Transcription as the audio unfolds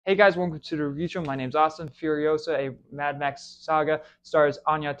Hey guys, welcome to the review show. My name's Austin. Furiosa, a Mad Max Saga, stars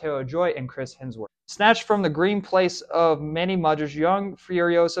Anya Taylor-Joy and Chris Hemsworth. Snatched from the green place of many mudders, young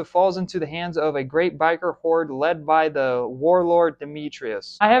Furiosa falls into the hands of a great biker horde led by the warlord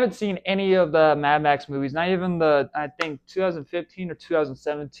Demetrius. I haven't seen any of the Mad Max movies, not even the, I think, 2015 or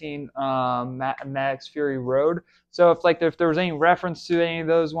 2017 Mad Max Fury Road. So if there was any reference to any of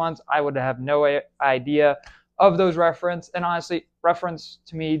those ones, I would have no idea of those reference. And honestly, reference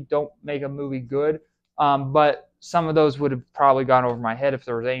to me don't make a movie good, but some of those would have probably gone over my head if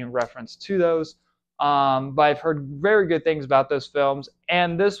there was any reference to those. But I've heard very good things about those films,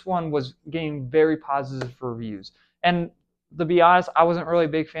 and this one was getting very positive reviews. And to be honest, I wasn't really a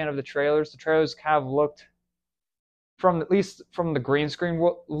big fan of the trailers. The trailers kind of looked, at least from the green screen,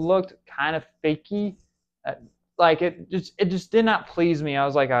 looked kind of fakey. Like it just did not please me. I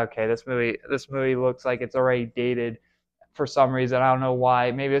was like, okay, this movie looks like it's already dated for some reason. I don't know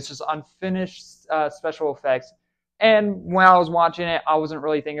why. Maybe it's just unfinished special effects. And when I was watching it, I wasn't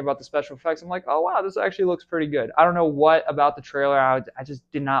really thinking about the special effects. I'm like, oh wow, this actually looks pretty good. I don't know what about the trailer. I just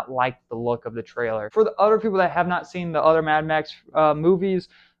did not like the look of the trailer. For the other people that have not seen the other Mad Max movies,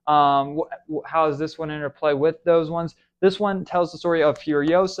 how does this one interplay with those ones? This one tells the story of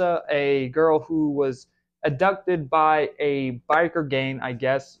Furiosa, a girl who was abducted by a biker gang, I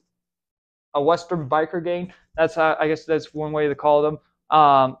guess, a Western biker gang. That's I guess that's one way to call them.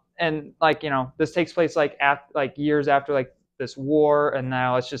 And like, you know, this takes place like years after like this war, and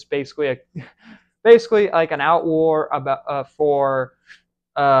now it's just basically like an out war about for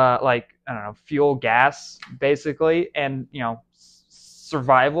like, I don't know, fuel, gas, basically, and you know,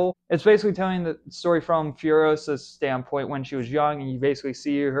 survival. It's basically telling the story from Furiosa's standpoint when she was young, and you basically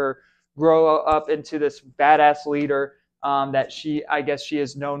see her grow up into this badass leader that I guess she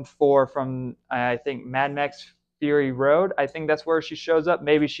is known for from, I think, Mad Max Fury Road. I think that's where she shows up.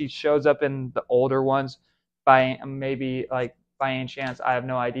 Maybe she shows up in the older ones by any chance. I have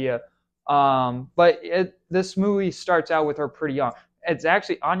no idea. But this movie starts out with her pretty young. It's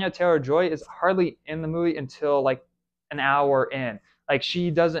actually Anya Taylor-Joy is hardly in the movie until like an hour in. Like she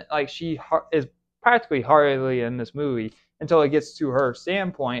is practically hardly in this movie until it gets to her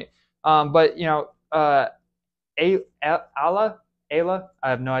standpoint. But you know, Ayla, I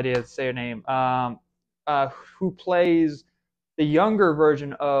have no idea how to say her name, who plays the younger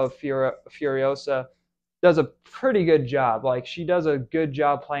version of Furiosa, does a pretty good job. Like she does a good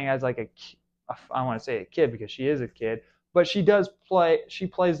job playing as like I want to say a kid because she is a kid, but she plays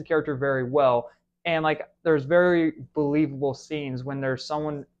the character very well. And like there's very believable scenes when there's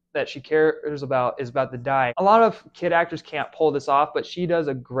someone that she cares about is about to die. A lot of kid actors can't pull this off, but she does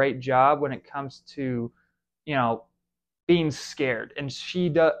a great job when it comes to, you know, being scared, and she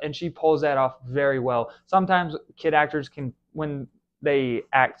pulls that off very well. Sometimes kid actors can, when they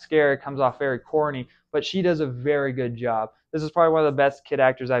act scared, it comes off very corny, but she does a very good job. This is probably one of the best kid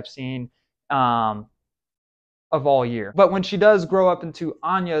actors I've seen of all year. But when she does grow up into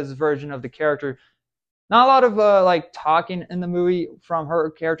Anya's version of the character, not a lot of like talking in the movie from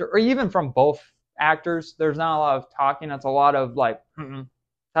her character, or even from both actors. There's not a lot of talking. It's a lot of like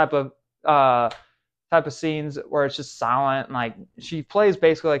type of scenes where it's just silent. And like she plays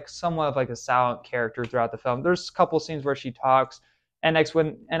basically like somewhat of like a silent character throughout the film. There's a couple scenes where she talks, and next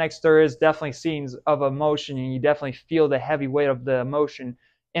there is definitely scenes of emotion, and you definitely feel the heavy weight of the emotion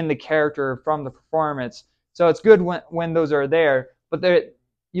in the character from the performance. So it's good when those are there, but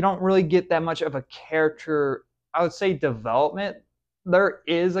you don't really get that much of a character, I would say, development. There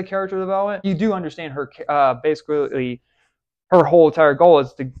is a character development. You do understand her, basically, her whole entire goal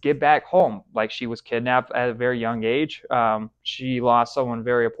is to get back home. Like she was kidnapped at a very young age. She lost someone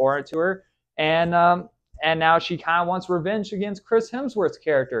very important to her, and now she kind of wants revenge against Chris Hemsworth's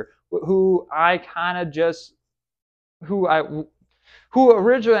character, who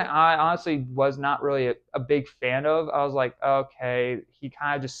originally I honestly was not really a big fan of. I was like, okay, he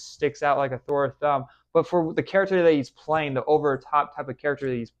kind of just sticks out like a Thor thumb. But for the character that he's playing, the over-the-top type of character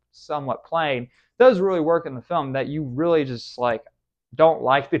that he's somewhat playing, does really work in the film, that you really just like don't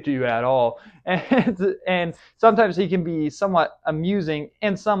like the dude at all. And sometimes he can be somewhat amusing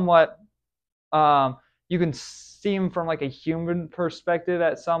and somewhat, you can see him from like a human perspective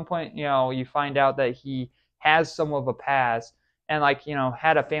at some point. You know, you find out that he has some of a past, and like, you know,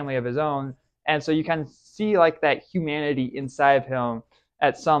 had a family of his own, and so you can see like that humanity inside of him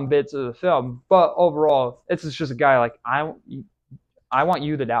at some bits of the film. But overall, it's just a guy like, I want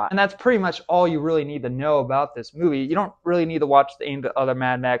you to die. And that's pretty much all you really need to know about this movie. You don't really need to watch any of the other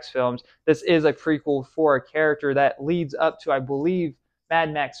Mad Max films. This is a prequel for a character that leads up to, I believe,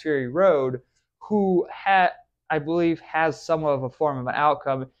 Mad Max Fury Road, who I believe has somewhat of a form of an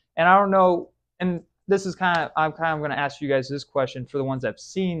outcome. And I don't know, and this is I'm kind of going to ask you guys this question for the ones that have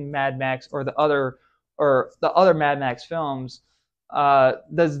seen Mad Max or the other Mad Max films.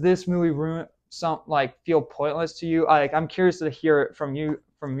 Does this movie ruin some like feel pointless to you? I'm curious to hear it from you,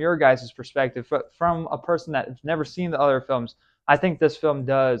 from your guys' perspective, but from a person that has never seen the other films. I think this film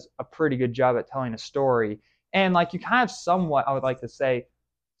does a pretty good job at telling a story, and like you kind of somewhat, I would like to say,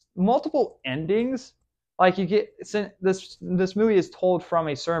 multiple endings. Like you get this movie is told from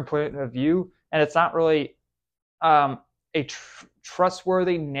a certain point of view, and it's not really a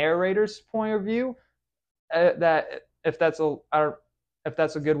trustworthy narrator's point of view. That if that's a if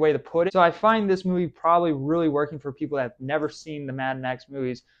that's a good way to put it. So I find this movie probably really working for people that have never seen the Mad Max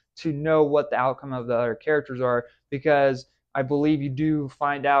movies to know what the outcome of the other characters are, because I believe you do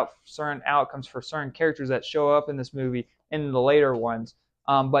find out certain outcomes for certain characters that show up in this movie in the later ones,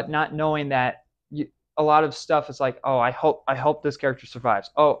 but not knowing that a lot of stuff is like, oh, I hope this character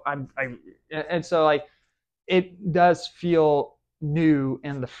survives. Oh, and so like it does feel new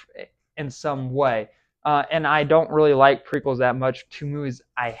in some way. And I don't really like prequels that much to movies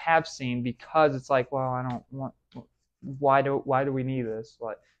I have seen, because it's like, well, I don't want. Why do we need this?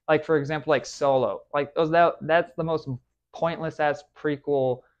 Like for example, like Solo. Like that's the most pointless ass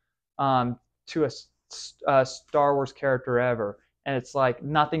prequel to a Star Wars character ever, and it's like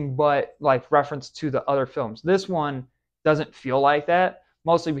nothing but like reference to the other films. This one doesn't feel like that,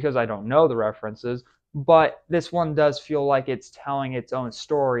 mostly because I don't know the references. But this one does feel like it's telling its own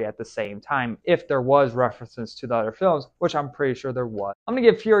story at the same time, if there was references to the other films, which I'm pretty sure there was. I'm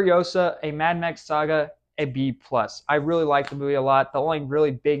gonna give Furiosa, a Mad Max Saga, a B+. I really like the movie a lot. The only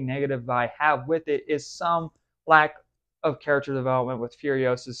really big negative I have with it is some lack of character development with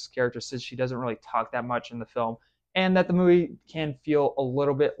Furiosa's character, since she doesn't really talk that much in the film, and that the movie can feel a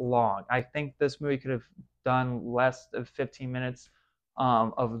little bit long. I think this movie could have done less than 15 minutes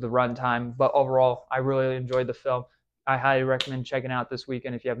of the runtime. But overall, I really enjoyed the film. I highly recommend checking out this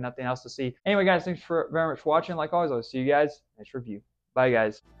weekend if you have nothing else to see. Anyway, guys, thanks very much for watching. Like always, I'll see you guys next review. Bye,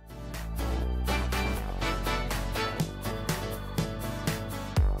 guys.